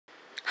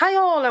Hi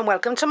all and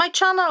welcome to my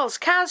channel,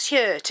 Caz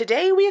here.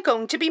 Today we are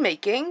going to be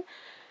making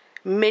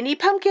mini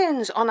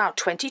pumpkins on our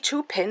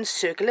 22-pin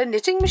circular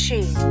knitting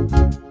machine.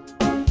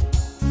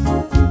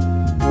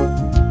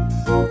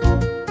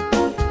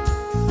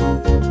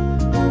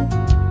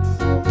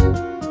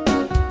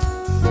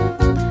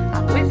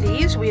 And with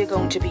these we are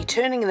going to be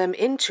turning them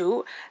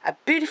into a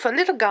beautiful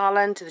little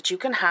garland that you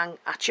can hang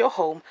at your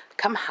home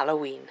come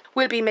Halloween.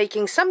 We'll be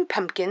making some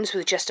pumpkins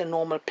with just a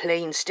normal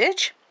plain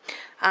stitch,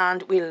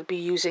 and we'll be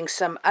using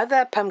some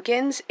other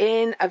pumpkins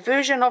in a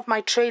version of my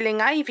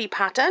trailing ivy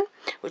pattern,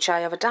 which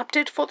I have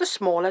adapted for the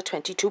smaller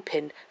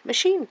 22-pin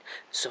machine.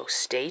 So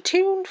stay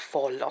tuned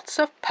for lots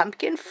of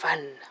pumpkin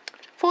fun.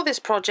 For this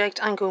project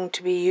I'm going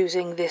to be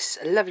using this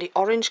lovely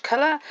orange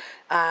colour.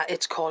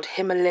 It's called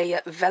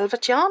Himalaya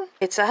Velvet yarn.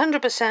 It's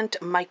 100%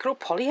 micro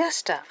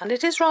polyester and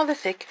it is rather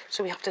thick,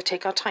 so we have to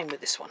take our time with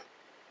this one.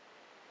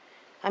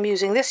 I'm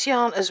using this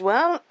yarn as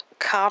well,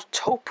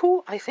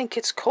 Kartopu I think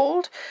it's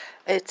called.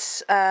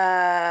 It's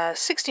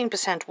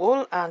 16%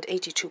 wool and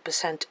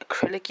 82%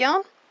 acrylic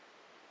yarn.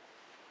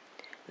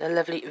 The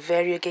lovely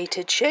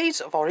variegated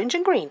shades of orange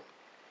and green.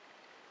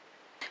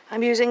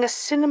 I'm using a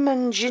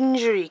cinnamon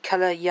gingery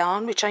colour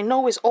yarn, which I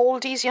know is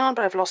Aldi's yarn,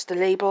 but I've lost the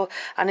label,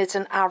 and it's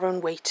an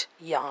Aran weight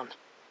yarn.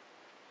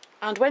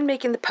 And when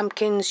making the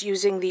pumpkins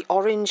using the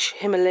orange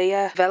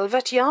Himalaya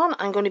velvet yarn,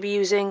 I'm going to be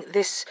using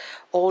this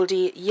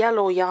Aldi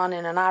yellow yarn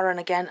in an Aran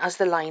again as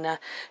the liner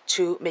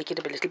to make it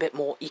a little bit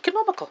more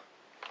economical.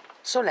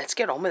 So let's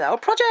get on with our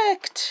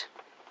project.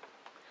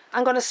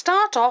 I'm going to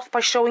start off by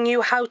showing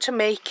you how to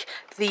make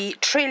the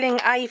trailing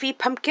ivy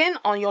pumpkin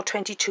on your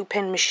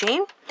 22-pin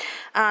machine.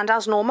 And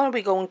as normal,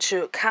 we're going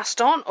to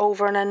cast on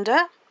over and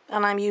under.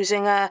 And I'm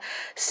using a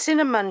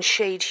cinnamon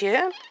shade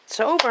here.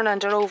 So over and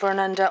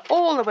under,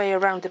 all the way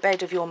around the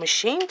bed of your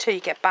machine till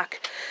you get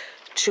back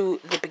to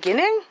the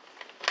beginning.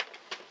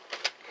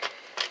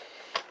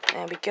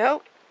 There we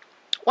go.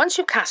 Once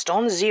you cast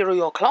on, zero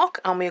your clock,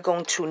 and we're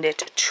going to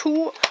knit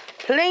 2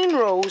 plain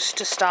rows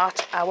to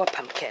start our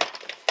pumpkin.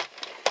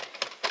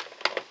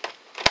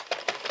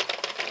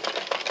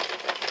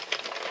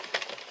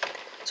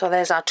 So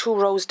there's our 2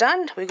 rows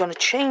done. We're going to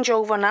change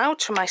over now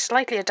to my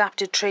slightly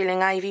adapted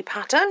trailing ivy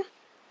pattern.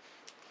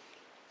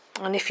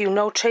 And if you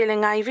know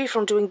trailing ivy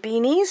from doing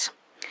beanies,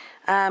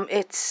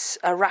 it's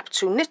a wrap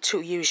 2, knit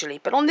 2 usually.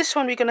 But on this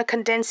one we're going to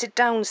condense it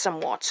down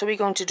somewhat. So we're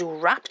going to do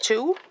wrap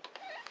 2,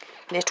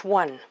 knit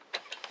 1,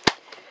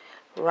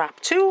 wrap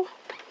 2,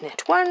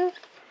 knit 1,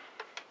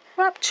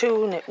 wrap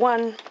 2, knit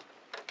 1,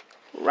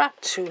 wrap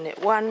 2, knit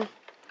 1,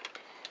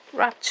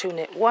 wrap 2,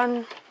 knit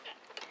 1,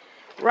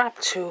 wrap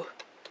 2,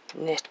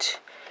 knit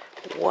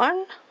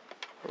 1,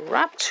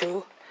 wrap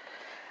 2,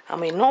 and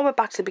we know we're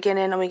back to the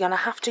beginning, and we're going to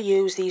have to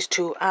use these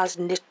 2 as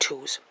knit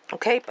 2s,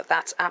 okay, but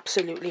that's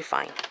absolutely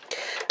fine.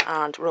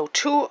 And row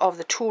 2 of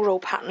the 2-row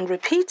pattern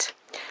repeat,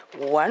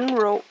 1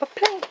 row of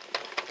plain,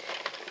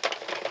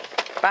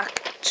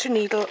 back to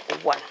needle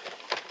 1,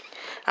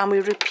 and we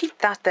repeat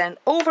that then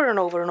over and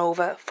over and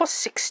over for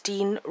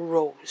 16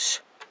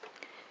 rows.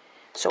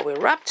 So we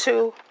wrap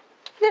 2,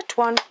 knit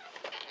 1,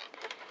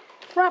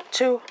 wrap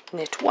 2,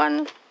 knit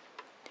 1,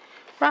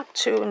 wrap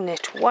 2,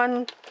 knit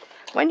 1.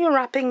 When you're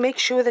wrapping, make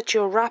sure that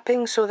you're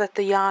wrapping so that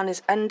the yarn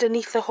is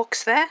underneath the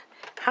hooks there.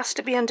 Has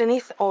to be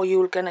underneath or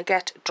you're going to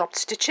get dropped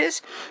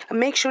stitches. And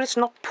make sure it's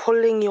not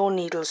pulling your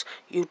needles.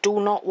 You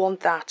do not want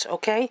that,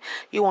 okay?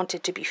 You want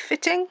it to be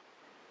fitting,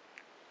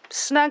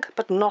 snug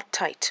but not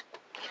tight.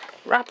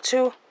 Wrap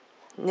 2,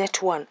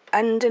 knit 1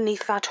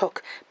 underneath that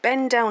hook.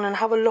 Bend down and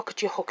have a look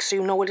at your hook so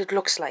you know what it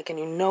looks like, and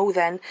you know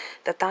then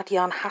that that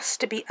yarn has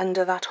to be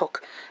under that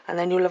hook, and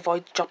then you'll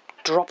avoid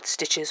dropped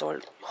stitches,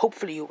 or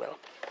hopefully you will.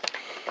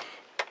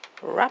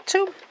 Wrap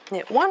 2,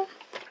 knit 1,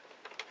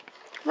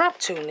 wrap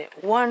 2, knit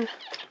 1,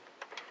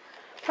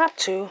 wrap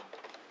 2,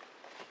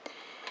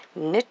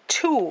 knit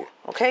 2,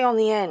 okay, on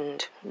the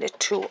end, knit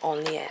 2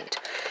 on the end.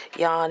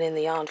 Yarn in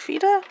the yarn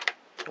feeder,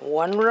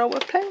 1 row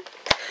of plain,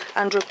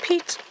 and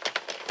repeat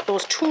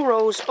those 2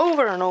 rows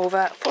over and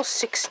over for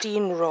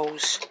 16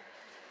 rows.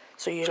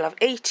 So you'll have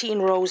 18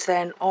 rows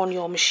then on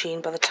your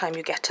machine by the time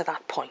you get to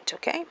that point,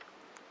 okay?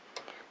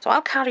 So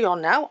I'll carry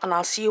on now, and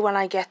I'll see you when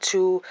I get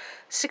to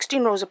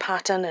 16 rows of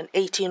pattern and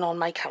 18 on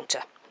my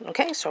counter.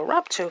 Okay, so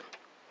wrap 2,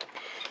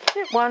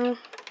 knit 1,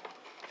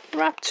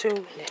 wrap 2,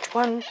 knit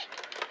 1,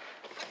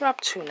 wrap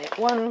 2, knit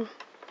 1,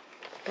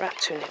 wrap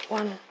 2, knit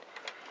 1,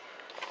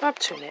 wrap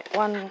 2, knit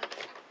 1,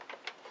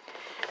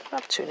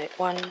 wrap 2, knit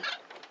 1,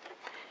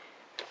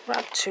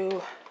 wrap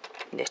 2,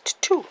 knit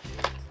 2.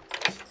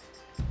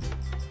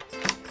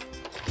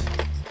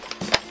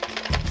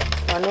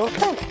 1 row of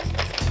plain.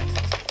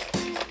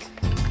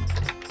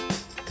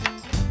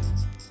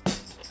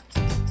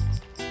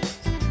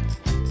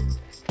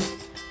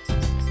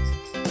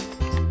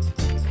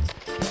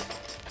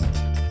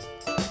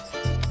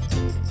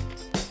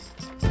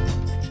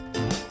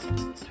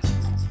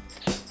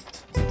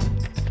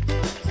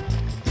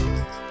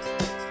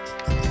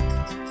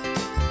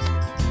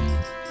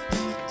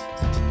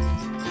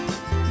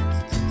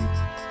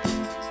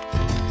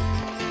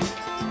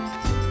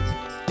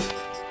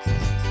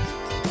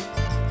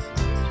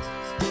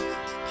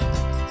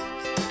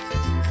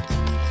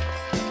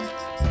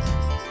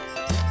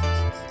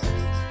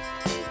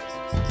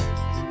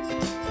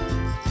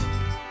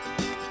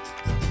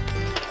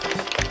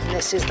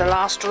 this is the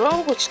last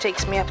row, which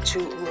takes me up to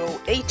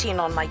row 18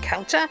 on my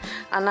counter,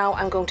 and now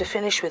I'm going to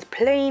finish with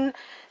plain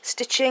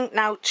stitching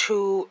now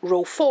to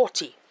row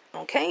 40.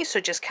 Okay, so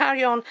just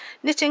carry on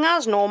knitting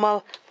as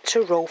normal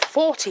to row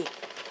 40.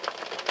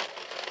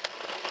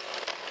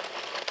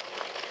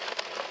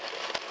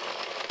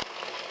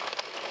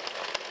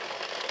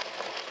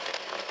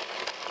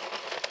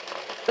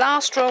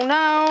 Last row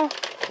now,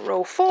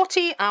 row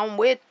 40, and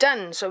we're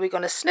done. So we're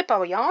going to snip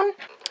our yarn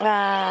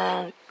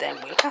and then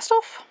we'll cast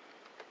off.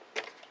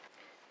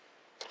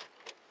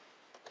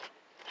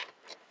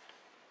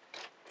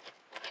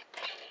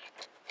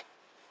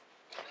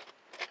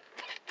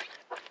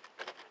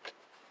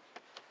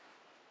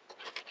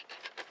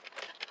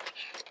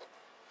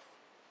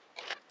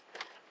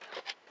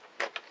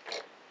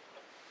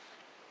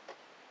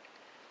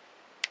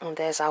 And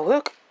there's our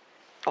work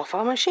off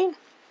our machine.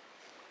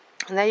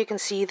 And there you can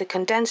see the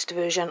condensed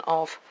version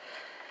of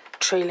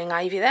trailing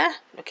ivy there,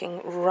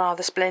 looking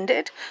rather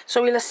splendid.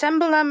 So we'll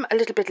assemble them a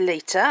little bit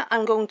later.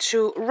 I'm going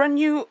to run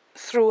you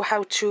through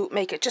how to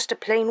make it just a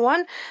plain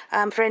one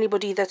for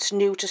anybody that's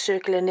new to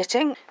circular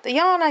knitting. The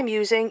yarn I'm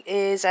using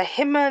is a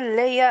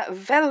Himalaya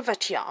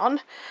velvet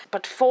yarn,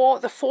 but for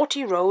the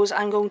 40 rows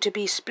I'm going to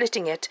be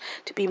splitting it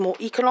to be more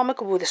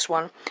economical with this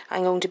one.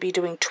 I'm going to be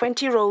doing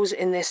 20 rows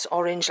in this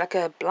orange, like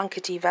a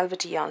blankety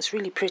velvety yarn. It's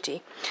really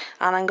pretty,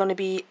 and I'm going to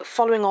be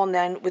following on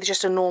then with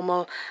just a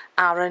normal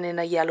Aran in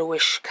a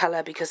yellowish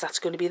colour, because that's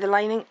going to be the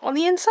lining on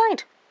the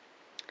inside.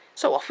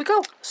 So off we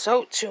go.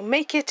 So to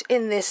make it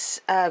in this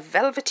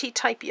velvety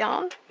type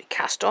yarn, we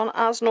cast on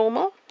as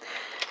normal,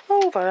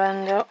 over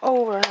and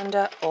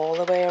under, all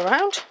the way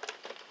around.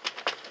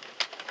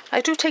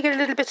 I do take it a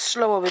little bit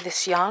slower with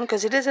this yarn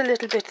because it is a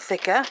little bit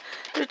thicker,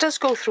 but it does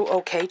go through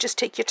okay. Just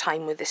take your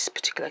time with this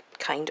particular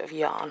kind of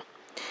yarn.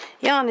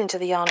 Yarn into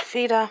the yarn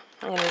feeder.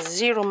 I'm going to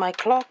zero my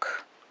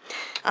clock,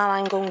 and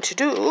I'm going to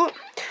do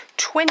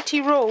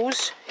 20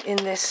 rows in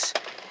this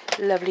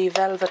lovely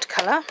velvet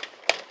colour.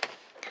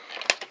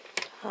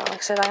 Like I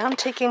said, I am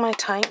taking my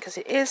time because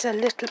it is a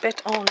little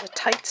bit on the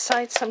tight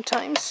side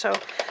sometimes. So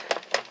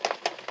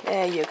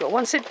there you go.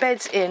 Once it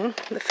beds in,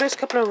 the first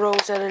couple of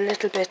rows are a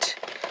little bit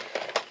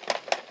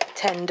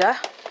tender,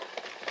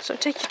 so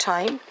take your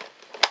time.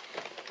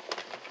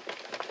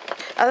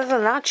 Other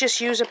than that,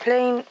 just use a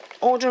plain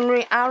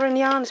ordinary Aran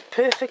yarn. It's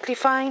perfectly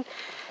fine.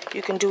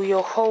 You can do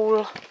your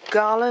whole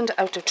garland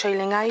out of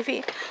trailing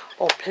ivy,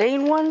 or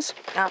plain ones,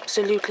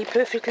 absolutely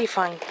perfectly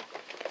fine.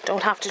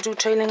 Don't have to do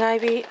trailing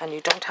ivy, and you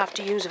don't have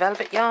to use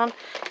velvet yarn.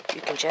 You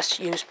can just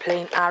use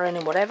plain Aran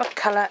in whatever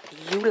colour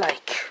you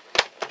like.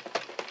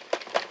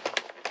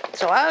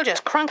 So I'll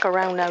just crank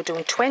around now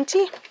doing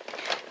 20,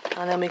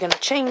 and then we're going to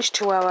change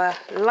to our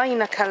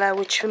liner colour,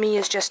 which for me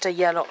is just a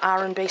yellow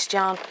Aran based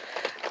yarn.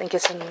 I think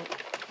it's an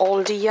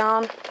Aldi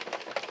yarn.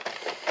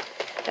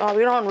 Oh,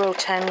 we're on row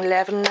 10,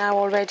 11 now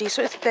already,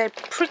 so they're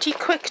pretty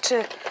quick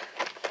to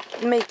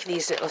make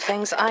these little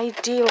things.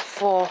 Ideal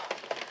for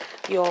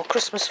your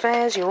Christmas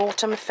fairs, your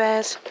autumn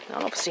fairs,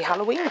 and obviously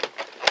Halloween.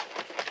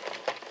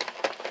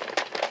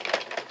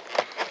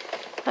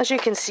 As you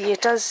can see,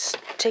 it does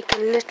take a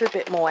little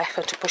bit more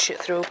effort to push it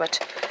through, but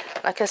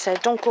like I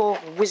said, don't go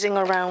whizzing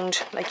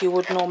around like you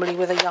would normally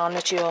with a yarn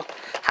that you're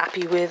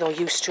happy with or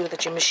used to,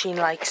 that your machine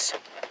likes.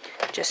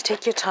 Just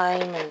take your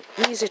time and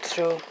ease it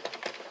through,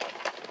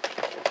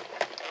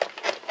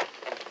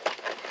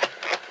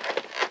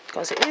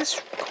 because it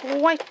is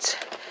quite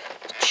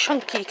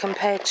chunky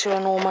compared to a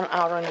normal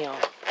Aran yarn.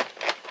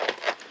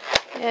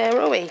 Yeah,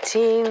 row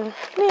 18,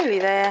 nearly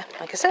there.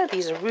 Like I said,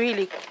 these are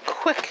really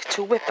quick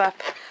to whip up.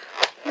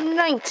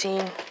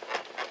 19.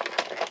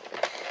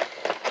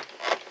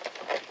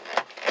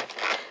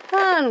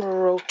 And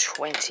row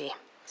 20.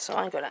 So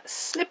I'm going to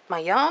slip my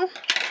yarn,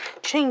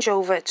 change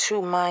over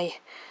to my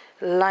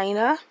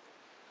liner.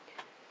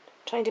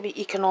 Trying to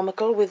be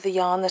economical with the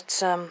yarn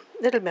that's a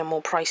little bit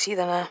more pricey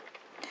than a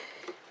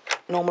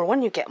normal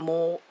one. You get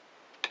more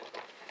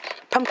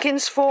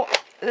pumpkins for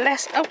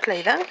less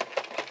outlay then.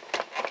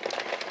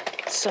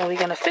 So we're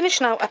going to finish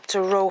now up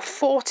to row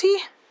 40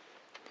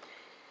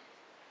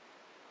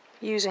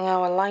 using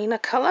our liner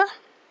colour.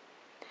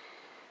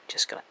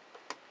 Just going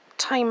to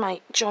tie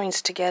my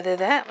joints together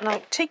there.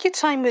 Now take your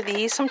time with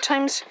these.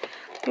 Sometimes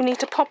you need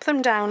to pop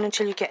them down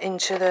until you get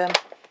into the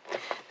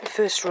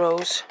first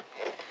rows.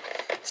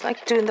 It's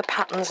like doing the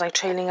patterns like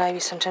trailing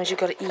ivy. Sometimes you've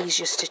got to ease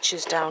your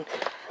stitches down,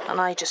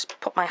 and I just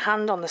put my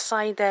hand on the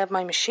side there of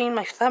my machine,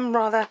 my thumb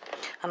rather,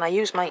 and I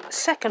use my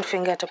second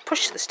finger to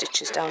push the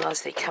stitches down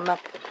as they come up,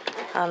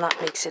 and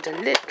that makes it a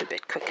little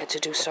bit quicker to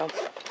do so.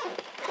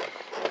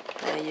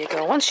 There you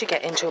go. Once you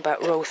get into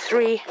about row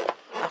 3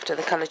 after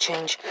the colour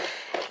change,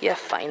 you're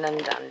fine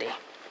and dandy.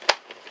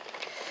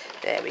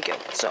 There we go.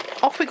 So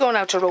off we go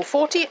now to row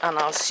 40, and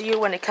I'll see you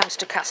when it comes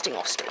to casting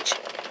off stage.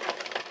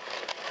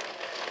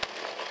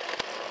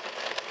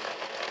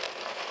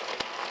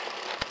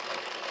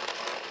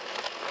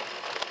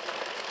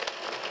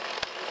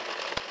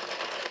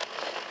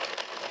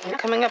 We're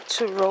coming up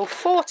to row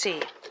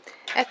 40.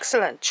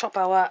 Excellent. Chop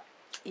our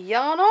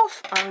yarn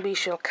off and we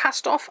shall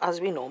cast off as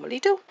we normally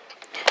do.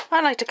 I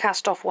like to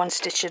cast off 1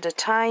 stitch at a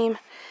time,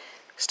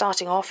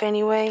 starting off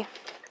anyway.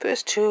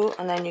 First 2,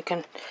 and then you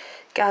can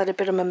gather a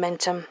bit of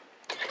momentum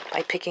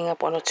by picking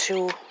up 1 or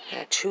 2,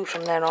 2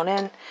 from there on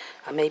in,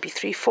 and maybe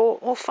 3, 4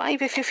 or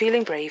 5 if you're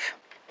feeling brave.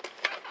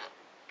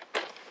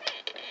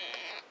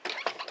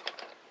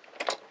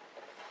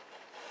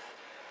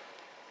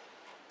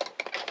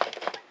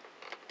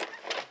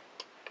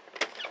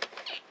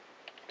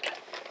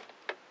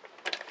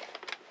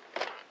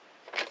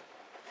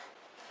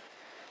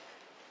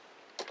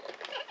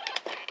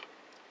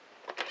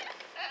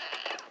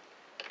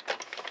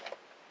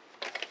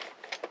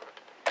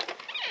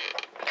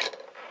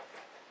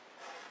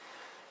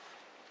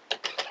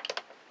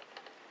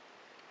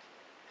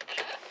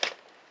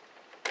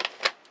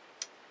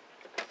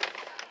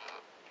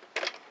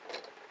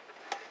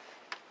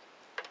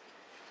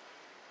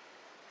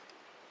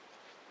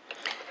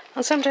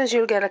 And sometimes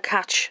you'll get a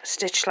catch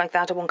stitch like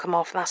that, it won't come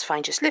off, and that's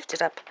fine. Just lift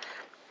it up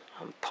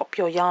and pop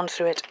your yarn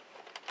through it,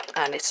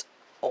 and it's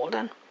all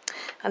done.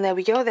 And there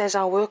we go, there's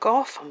our work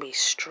off, and we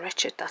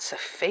stretch it. That's a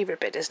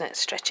favourite bit, isn't it?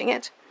 Stretching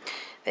it.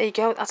 There you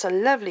go, that's a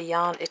lovely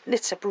yarn. It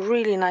knits up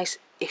really nice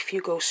if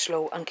you go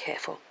slow and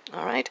careful.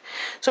 Alright,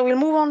 so we'll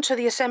move on to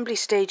the assembly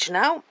stage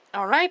now.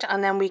 Alright,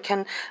 and then we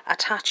can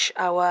attach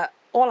all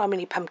our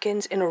mini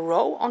pumpkins in a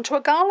row onto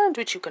a garland,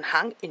 which you can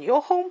hang in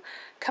your home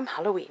come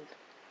Halloween.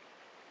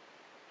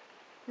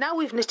 Now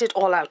we've knitted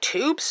all our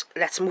tubes,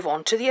 let's move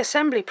on to the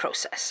assembly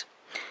process.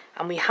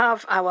 And we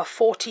have our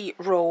 40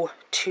 row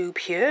tube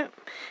here,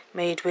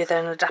 made with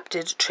an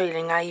adapted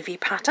trailing ivy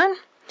pattern.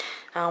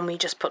 And we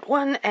just put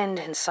one end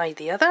inside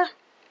the other.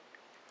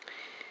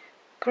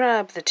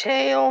 Grab the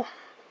tail.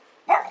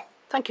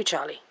 Thank you,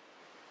 Charlie.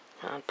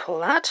 And pull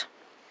that.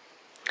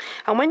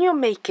 And when you're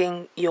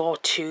making your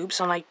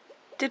tubes, and I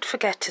did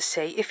forget to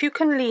say, if you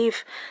can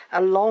leave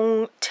a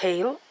long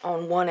tail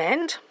on one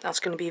end, that's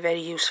going to be very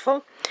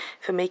useful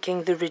for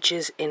making the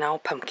ridges in our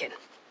pumpkin.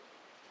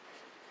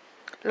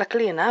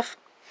 Luckily enough,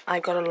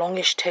 I've got a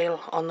longish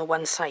tail on the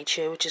one side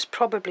here, which is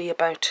probably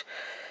about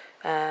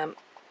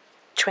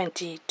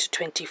 20 to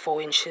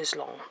 24 inches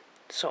long.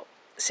 So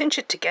cinch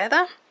it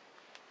together,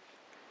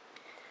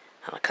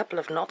 and a couple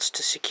of knots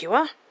to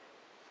secure.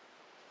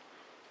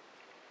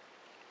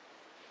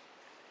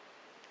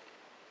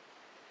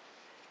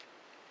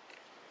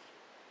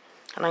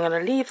 And I'm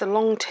going to leave the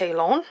long tail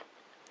on,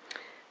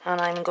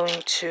 and I'm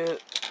going to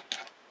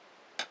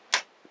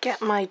get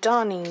my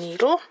darning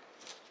needle,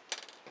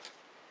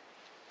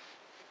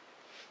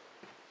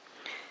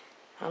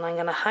 and I'm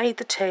going to hide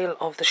the tail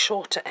of the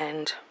shorter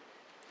end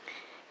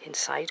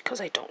inside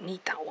because I don't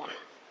need that one.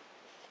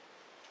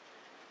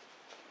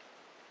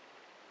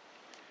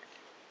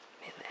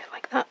 In there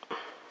like that,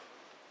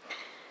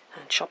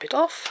 and chop it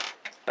off,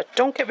 but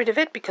don't get rid of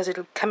it because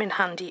it'll come in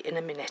handy in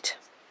a minute.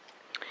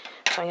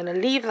 So I'm going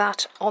to leave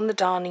that on the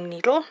darning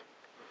needle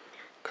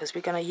because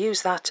we're going to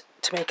use that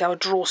to make our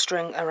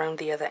drawstring around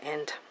the other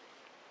end.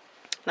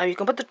 Now you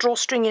can put the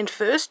drawstring in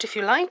first if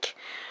you like,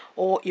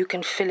 or you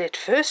can fill it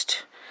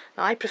first.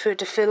 Now I prefer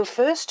to fill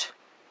first,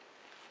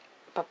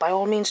 but by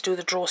all means do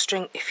the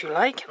drawstring if you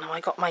like. Now I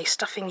got my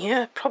stuffing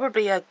here,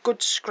 probably a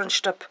good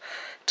scrunched up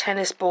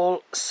tennis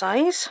ball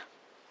size.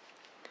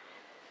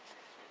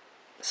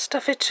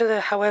 Stuff it to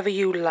the however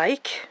you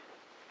like.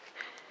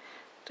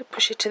 To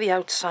push it to the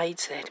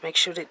outsides there to make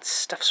sure it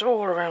stuffs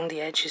all around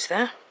the edges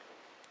there.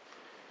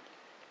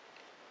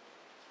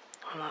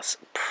 And that's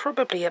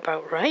probably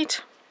about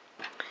right.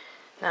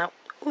 Now,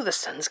 oh, the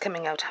sun's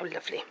coming out, how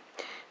lovely.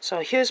 So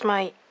here's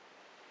my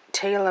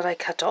tail that I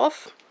cut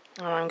off,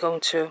 and I'm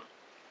going to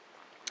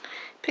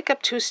pick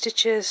up 2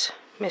 stitches,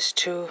 miss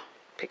 2,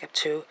 pick up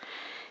 2,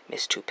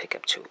 miss 2, pick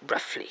up 2,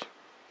 roughly.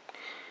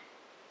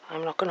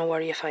 I'm not going to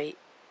worry if I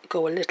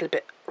go a little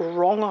bit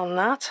wrong on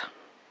that.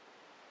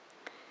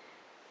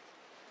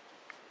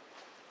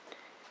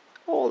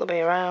 All the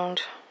way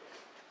around.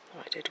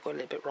 I did go a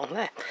little bit wrong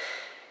there.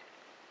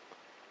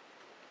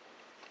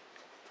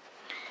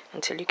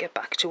 Until you get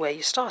back to where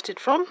you started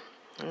from,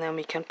 and then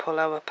we can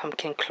pull our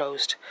pumpkin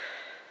closed.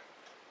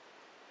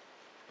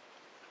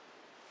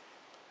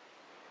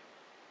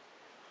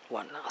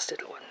 One last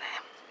little one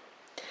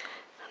there.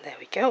 And there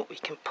we go. We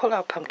can pull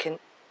our pumpkin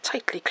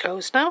tightly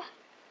closed now.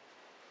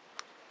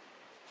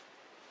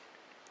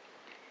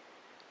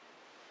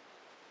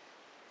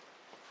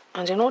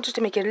 And in order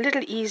to make it a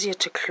little easier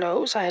to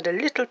close, I had a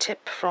little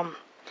tip from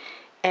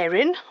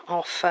Erin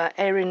of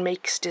Erin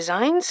Makes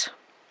Designs.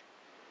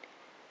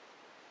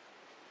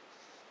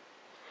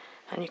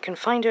 And you can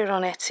find her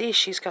on Etsy.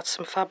 She's got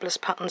some fabulous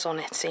patterns on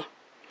Etsy.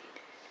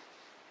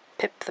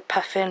 Pip the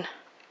Puffin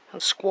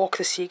and Squawk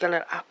the Seagull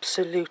are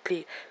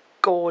absolutely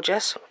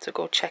gorgeous. So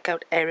go check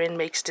out Erin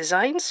Makes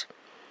Designs.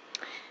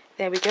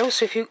 There we go.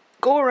 So if you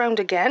go around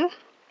again,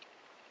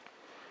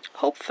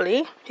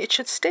 hopefully it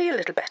should stay a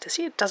little better.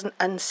 See, it doesn't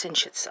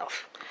uncinch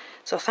itself.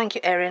 So thank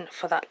you, Erin,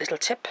 for that little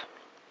tip.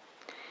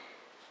 It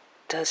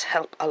does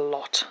help a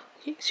lot.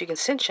 So you can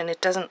cinch and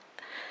it doesn't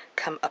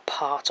come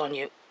apart on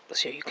you.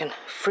 So you can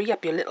free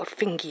up your little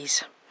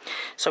fingies.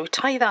 So we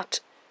tie that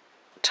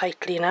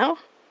tightly now.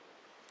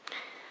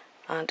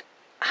 and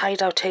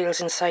hide our tails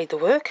inside the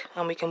work,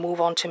 and we can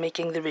move on to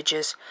making the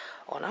ridges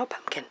on our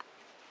pumpkin.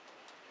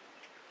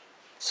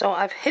 So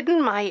I've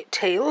hidden my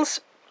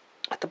tails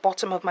at the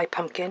bottom of my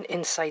pumpkin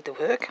inside the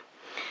work,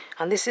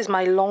 and this is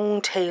my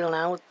long tail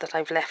now that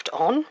I've left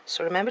on.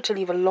 So remember to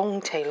leave a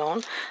long tail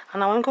on,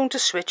 and now I'm going to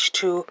switch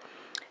to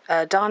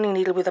a darning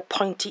needle with a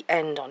pointy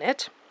end on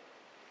it.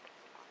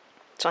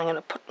 So I'm going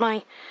to put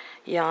my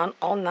yarn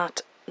on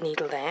that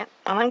needle there,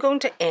 and I'm going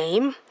to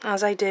aim,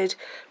 as I did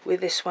with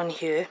this one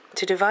here,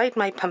 to divide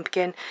my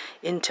pumpkin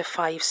into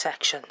 5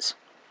 sections.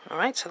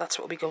 Alright, so that's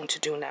what we're going to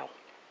do now.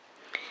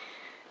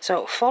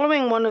 So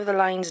following one of the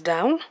lines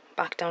down,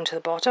 back down to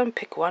the bottom,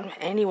 pick one,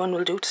 any one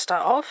will do to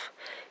start off,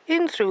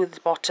 in through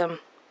the bottom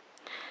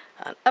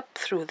and up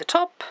through the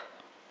top,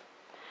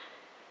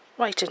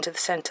 right into the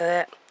centre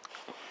there,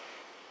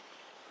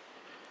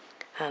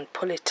 and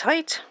pull it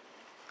tight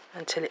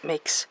until it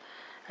makes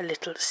a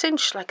little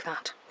cinch like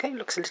that. Okay,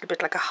 looks a little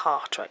bit like a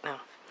heart right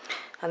now.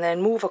 And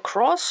then move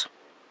across,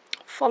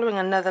 following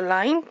another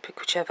line, pick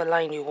whichever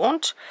line you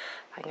want.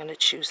 I'm going to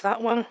choose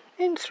that one,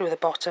 in through the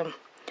bottom,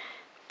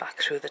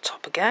 back through the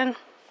top again,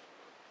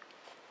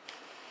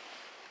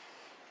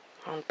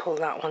 and pull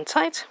that one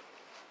tight,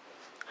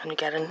 and you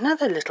get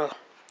another little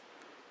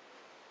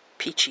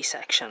peachy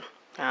section.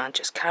 And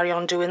just carry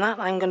on doing that.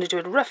 I'm going to do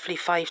it roughly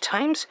 5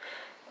 times,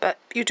 but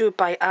you do it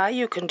by eye.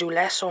 You can do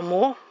less or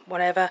more,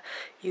 whatever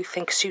you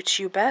think suits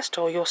you best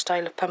or your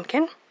style of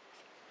pumpkin.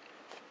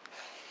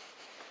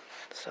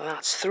 So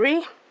that's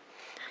 3.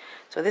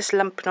 So this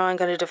lump now I'm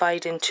going to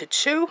divide into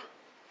 2.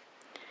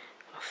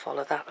 I'll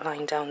follow that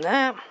line down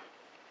there,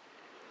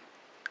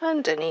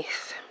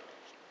 underneath,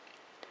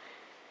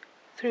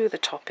 through the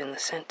top in the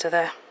centre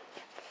there,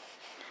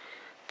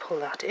 pull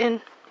that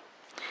in,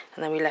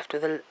 and then we're left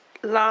with a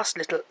last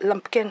little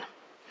lumpkin,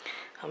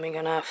 and we're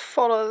going to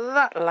follow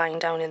that line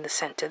down in the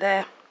centre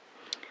there,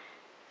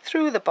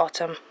 through the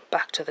bottom,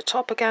 back to the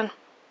top again.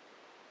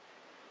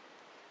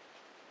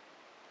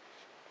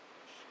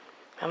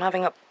 I'm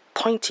having a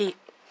pointy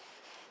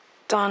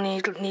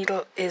darning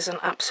needle is an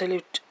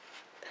absolute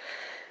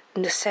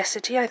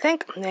necessity, I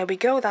think. And there we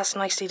go, that's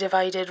nicely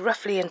divided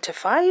roughly into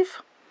 5.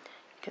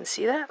 You can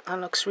see that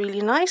looks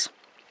really nice.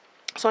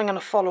 So I'm going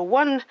to follow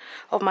one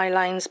of my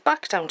lines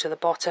back down to the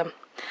bottom,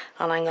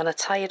 and I'm going to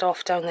tie it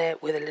off down there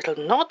with a little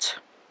knot,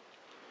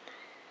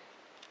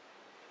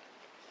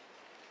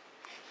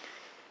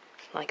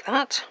 like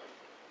that.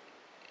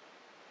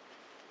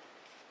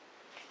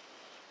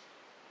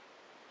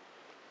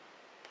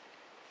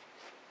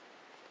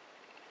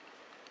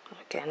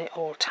 Getting it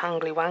all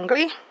tangly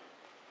wangly.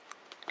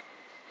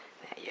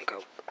 There you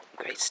go,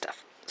 great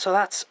stuff. So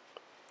that's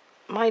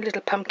my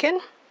little pumpkin.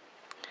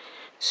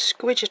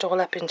 Squidge it all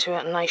up into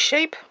a nice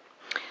shape,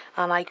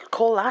 and I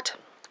call that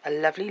a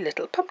lovely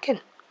little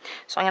pumpkin.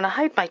 So I'm going to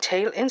hide my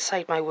tail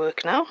inside my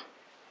work now,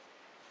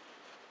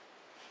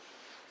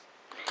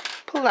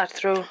 pull that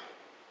through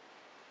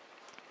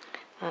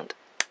and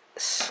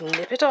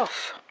snip it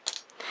off.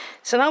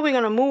 So now we're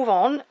going to move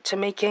on to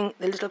making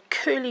the little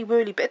curly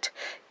whirly bit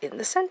in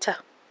the centre.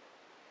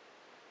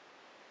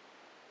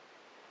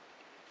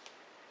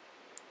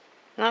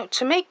 Now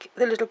to make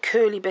the little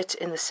curly bit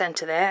in the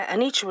centre there,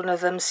 and each one of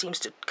them seems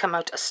to come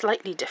out a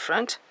slightly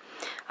different,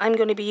 I'm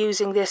going to be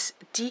using this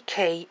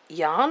DK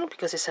yarn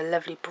because it's a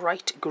lovely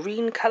bright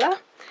green colour,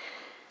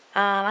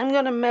 and I'm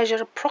going to measure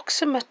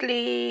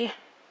approximately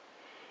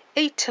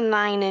 8 to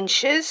 9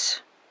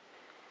 inches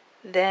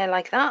there,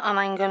 like that, and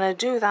I'm going to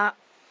do that,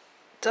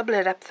 double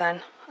it up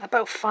then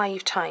about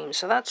 5 times.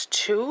 So that's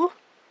 2,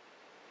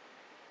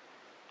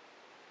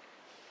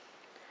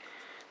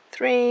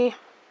 3,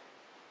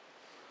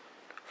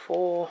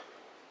 4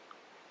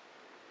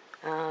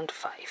 and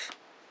 5.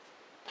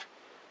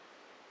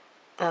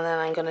 And then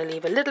I'm going to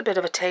leave a little bit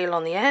of a tail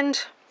on the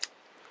end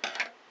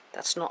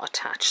that's not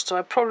attached. So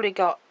I've probably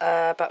got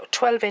about a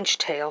 12-inch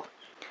tail,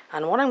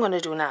 and what I'm going to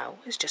do now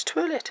is just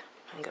twirl it.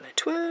 I'm going to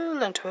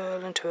twirl and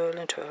twirl and twirl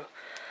and twirl,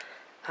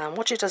 and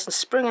watch it doesn't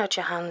spring out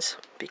your hands,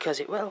 because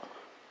it will.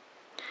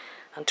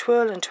 And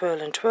twirl and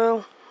twirl and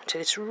twirl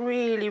until it's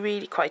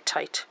really quite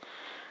tight,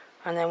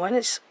 and then when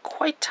it's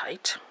quite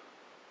tight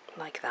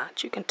like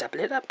that, you can double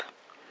it up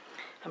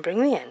and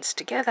bring the ends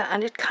together,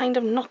 and it kind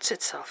of knots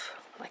itself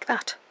like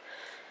that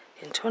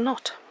into a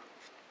knot.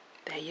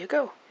 There you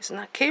go. Isn't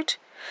that cute?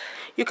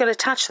 You can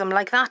attach them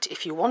like that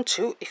if you want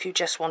to, if you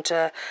just want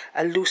a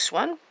loose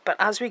one, but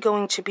as we're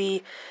going to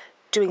be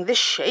doing this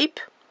shape,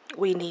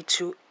 we need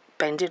to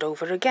bend it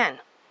over again.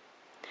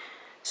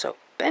 So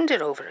bend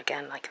it over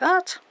again like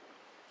that,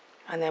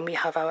 and then we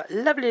have our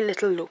lovely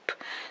little loop.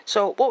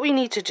 So what we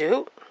need to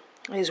do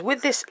is,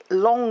 with this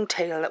long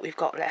tail that we've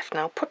got left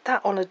now, put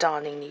that on a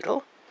darning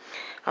needle,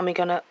 and we're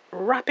going to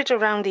wrap it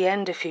around the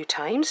end a few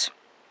times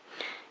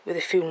with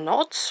a few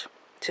knots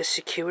to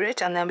secure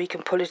it, and then we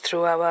can pull it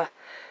through our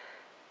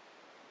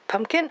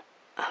pumpkin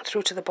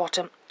through to the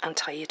bottom and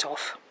tie it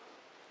off.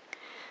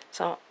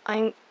 So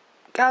I'm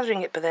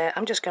gathering it by there.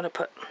 I'm just going to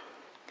put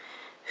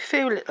a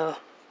few little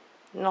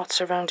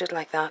knots around it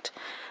like that,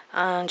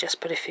 and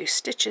just put a few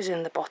stitches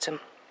in the bottom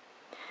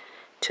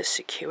to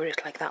secure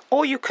it like that.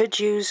 Or you could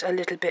use a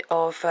little bit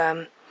of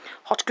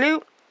hot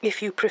glue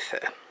if you prefer.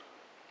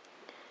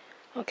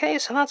 Okay,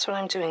 so that's what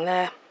I'm doing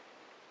there,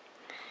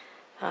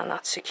 and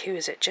that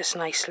secures it just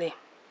nicely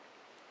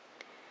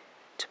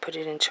to put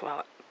it into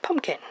our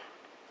pumpkin.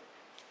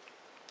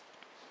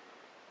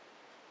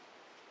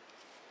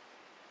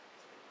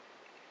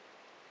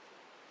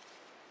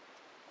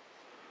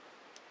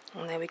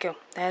 And there we go,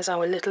 there's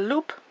our little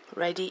loop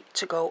ready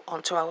to go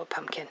onto our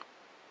pumpkin.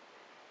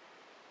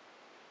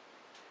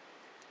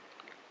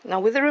 Now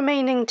with the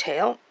remaining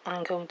tail,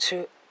 I'm going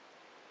to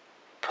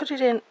put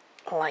it in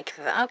like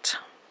that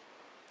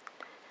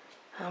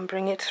and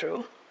bring it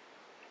through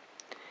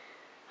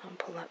and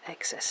pull that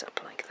excess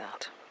up like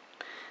that.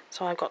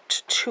 So I've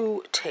got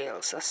 2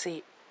 tails, that's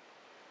the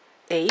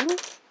aim.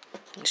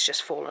 It's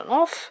just fallen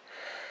off,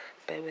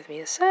 bear with me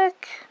a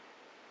sec.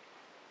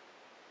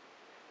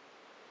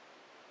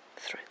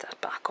 Thread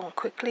that back on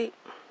quickly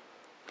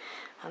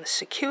and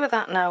secure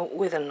that now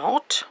with a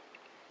knot.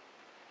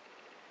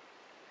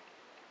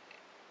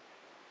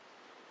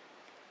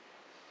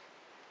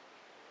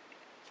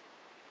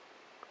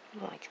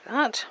 Like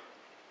that.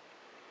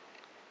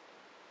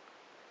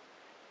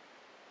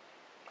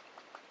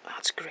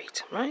 That's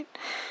great, right?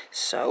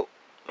 So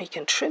we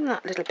can trim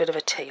that little bit of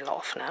a tail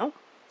off now,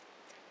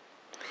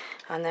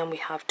 and then we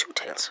have 2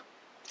 tails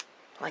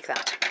like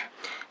that,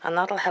 and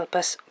that'll help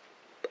us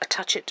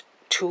attach it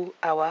to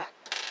our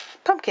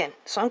pumpkin.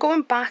 So I'm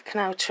going back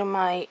now to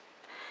my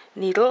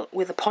needle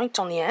with a point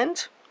on the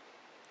end,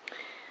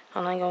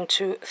 and I'm going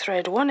to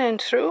thread one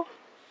end through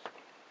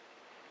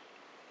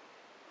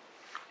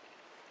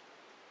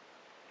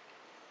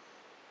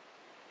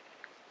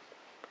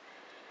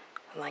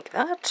like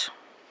that.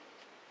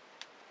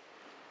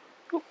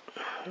 Oop,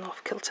 an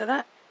off kilter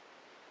there.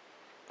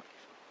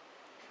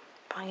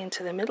 Bang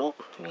into the middle.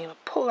 I'm going to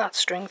pull that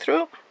string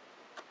through.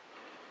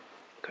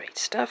 Great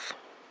stuff.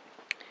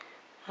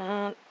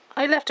 And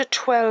I left a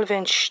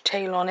 12-inch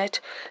tail on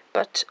it,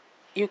 but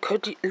you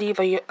could leave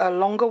a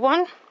longer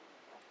one.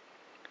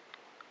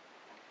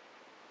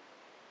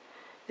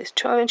 This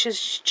 12 inches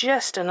is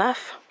just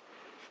enough.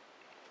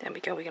 There we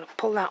go, we're going to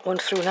pull that one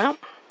through now,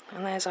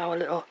 and there's our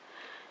little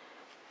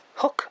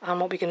hook, and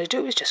what we're going to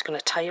do is just going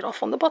to tie it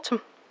off on the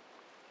bottom.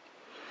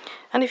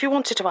 And if you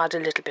wanted to add a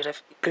little bit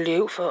of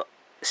glue for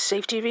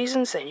safety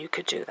reasons, then you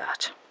could do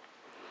that.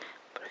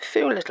 Put a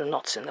few little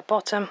knots in the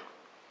bottom,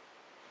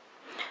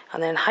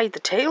 and then hide the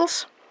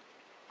tails.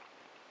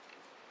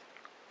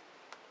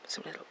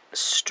 Some little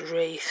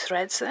stray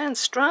threads there and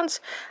strands,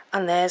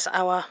 and there's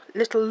our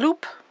little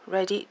loop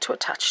ready to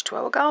attach to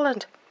our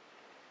garland.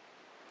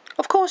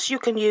 Of course you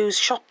can use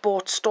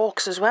shop-bought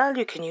stalks as well,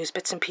 you can use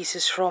bits and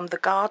pieces from the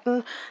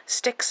garden,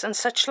 sticks and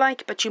such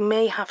like, but you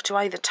may have to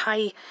either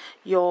tie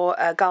your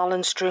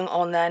garland string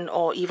on then,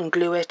 or even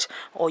glue it,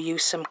 or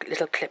use some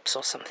little clips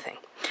or something.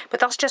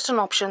 But that's just an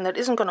option that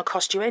isn't going to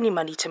cost you any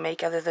money to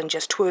make, other than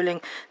just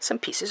twirling some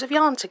pieces of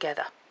yarn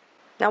together.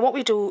 Now what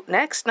we do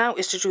next now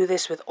is to do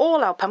this with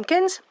all our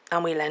pumpkins,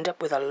 and we'll end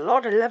up with a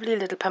lot of lovely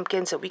little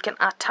pumpkins that we can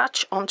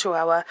attach onto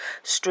our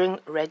string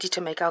ready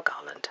to make our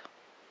garland.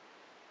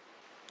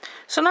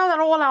 So now that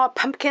all our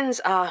pumpkins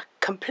are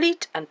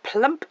complete and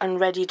plump and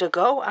ready to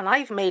go, and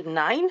I've made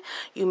 9,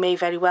 you may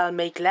very well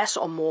make less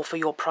or more for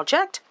your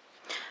project.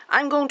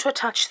 I'm going to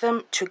attach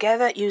them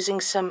together using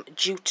some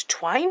jute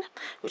twine,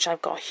 which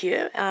I've got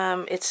here.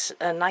 It's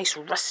a nice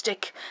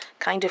rustic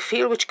kind of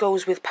feel, which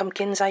goes with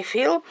pumpkins, I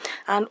feel.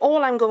 And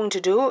all I'm going to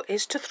do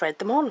is to thread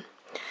them on.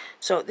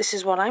 So this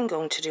is what I'm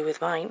going to do with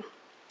mine.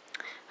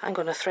 I'm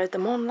going to thread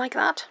them on like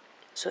that.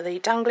 So they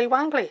dangly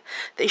wangly.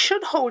 They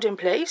should hold in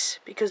place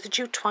because the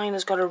jute twine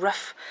has got a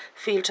rough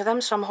feel to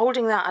them. So I'm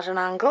holding that at an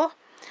angle,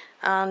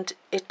 and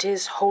it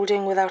is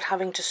holding without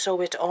having to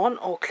sew it on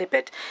or clip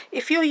it.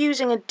 If you're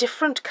using a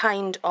different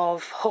kind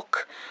of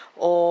hook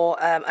or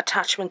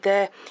attachment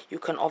there, you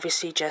can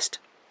obviously just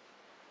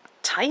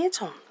tie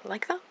it on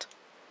like that.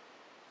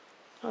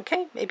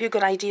 Okay, maybe a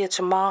good idea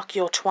to mark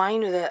your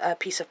twine with a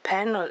piece of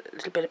pen or a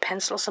little bit of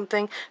pencil or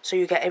something, so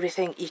you get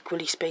everything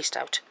equally spaced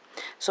out.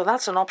 So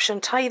that's an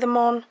option. Tie them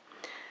on,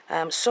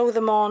 sew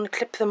them on,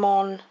 clip them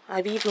on.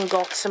 I've even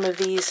got some of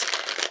these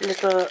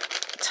little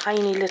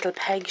tiny little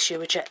pegs here,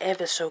 which are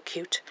ever so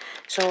cute.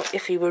 So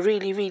if you were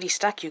really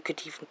stuck, you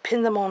could even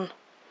pin them on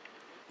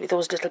with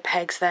those little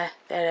pegs there.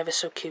 They're ever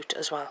so cute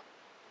as well.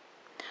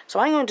 So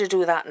I'm going to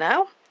do that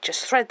now.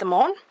 Just thread them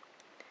on,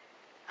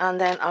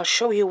 and then I'll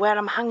show you where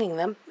I'm hanging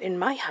them in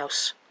my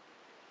house.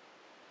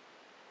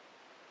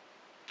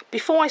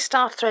 Before I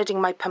start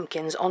threading my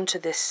pumpkins onto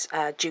this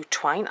jute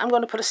twine, I'm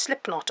going to put a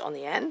slip knot on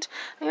the end.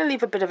 I'm going to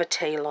leave a bit of a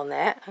tail on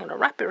there. I'm going to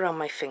wrap it around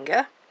my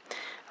finger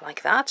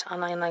like that,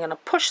 and then I'm going to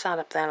push that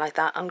up there like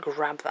that and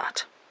grab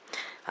that.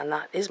 And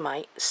that is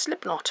my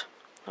slip knot.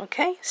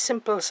 Okay,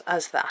 simple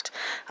as that.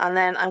 And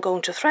then I'm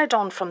going to thread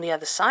on from the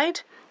other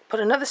side, put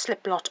another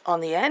slip knot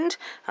on the end,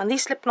 and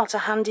these slip knots are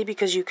handy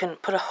because you can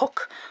put a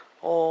hook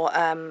or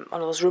one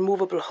of those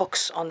removable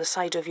hooks on the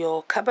side of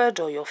your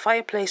cupboard or your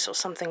fireplace or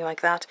something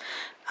like that,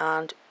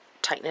 and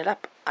tighten it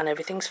up and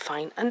everything's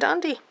fine and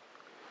dandy.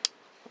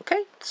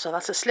 Okay, so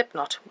that's a slip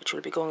knot which will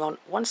be going on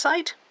one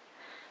side,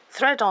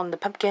 thread on the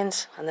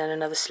pumpkins, and then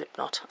another slip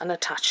knot and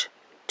attach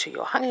to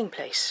your hanging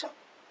place.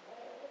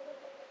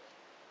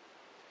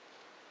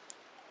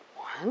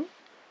 1,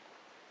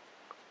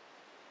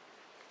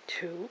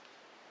 2,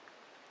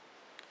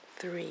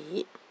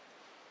 3,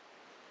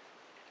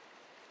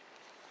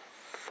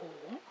 4,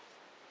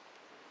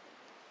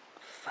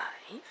 5,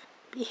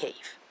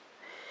 behave,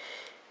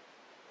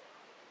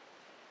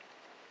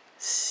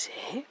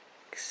 6,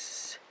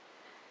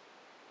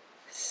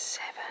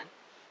 7,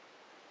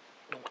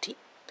 naughty,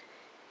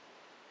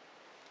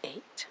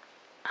 8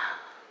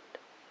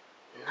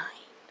 and 9.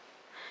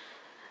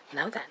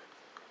 Now then,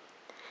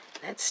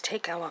 let's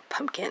take our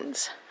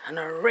pumpkins and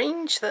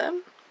arrange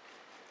them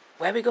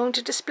where we're going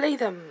to display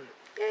them.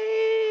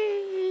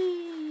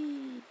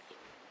 Yay!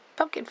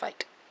 Pumpkin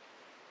fight.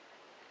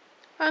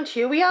 And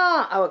here we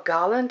are, our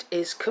garland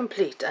is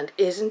complete, and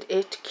isn't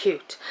it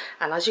cute?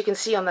 And as you can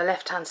see on the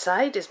left hand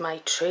side is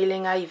my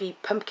trailing ivy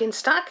pumpkin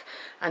stack,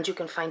 and you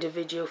can find a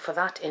video for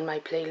that in my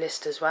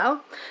playlist as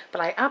well.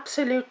 But I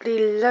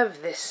absolutely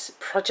love this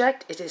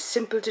project. It is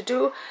simple to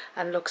do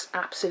and looks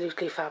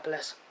absolutely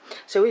fabulous.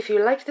 So if you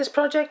like this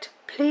project,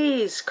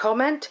 please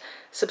comment,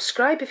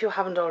 subscribe if you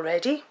haven't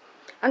already,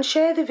 and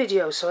share the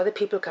video so other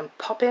people can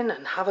pop in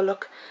and have a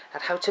look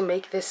at how to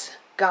make this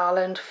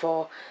garland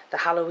for the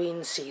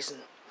Halloween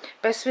season.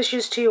 Best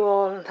wishes to you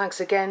all, and thanks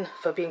again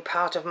for being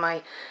part of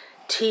my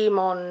team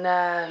on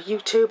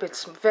YouTube.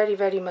 It's very,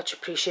 very much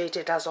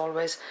appreciated as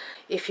always.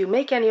 If you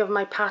make any of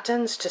my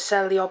patterns to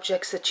sell the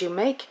objects that you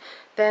make,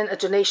 then a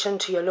donation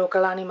to your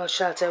local animal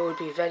shelter would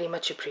be very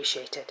much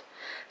appreciated.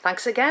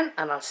 Thanks again,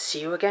 and I'll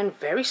see you again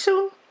very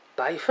soon.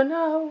 Bye for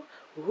now.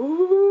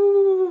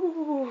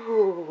 Ooh.